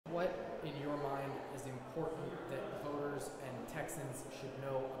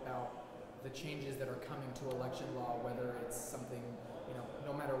the changes that are coming to election law, whether it's something,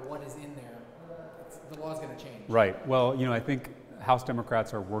 no matter what is in there, the law is going to change. Right. Well, I think House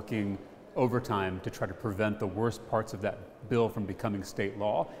Democrats are working overtime to try to prevent the worst parts of that bill from becoming state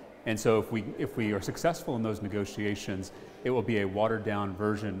law. And so if we are successful in those negotiations, it will be a watered down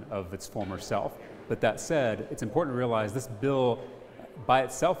version of its former self. But that said, it's important to realize this bill by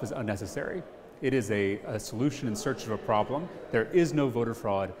itself is unnecessary. It is a solution in search of a problem. There is no voter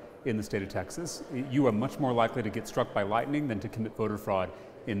fraud in the state of Texas. You are much more likely to get struck by lightning than to commit voter fraud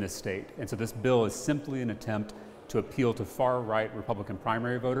in this state. And so this bill is simply an attempt to appeal to far-right Republican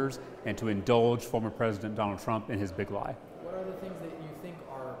primary voters and to indulge former President Donald Trump in his big lie. What are the things that you think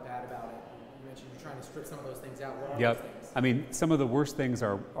are bad about it? You mentioned you're trying to strip some of those things out. What are those things? I mean, some of the worst things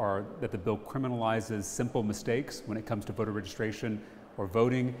are that the bill criminalizes simple mistakes when it comes to voter registration or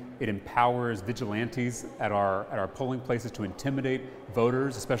voting. It empowers vigilantes at our polling places to intimidate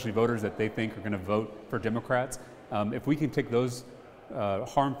voters, especially voters that they think are going to vote for Democrats. If we can take those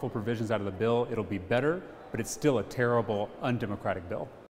harmful provisions out of the bill, it'll be better, but it's still a terrible, undemocratic bill.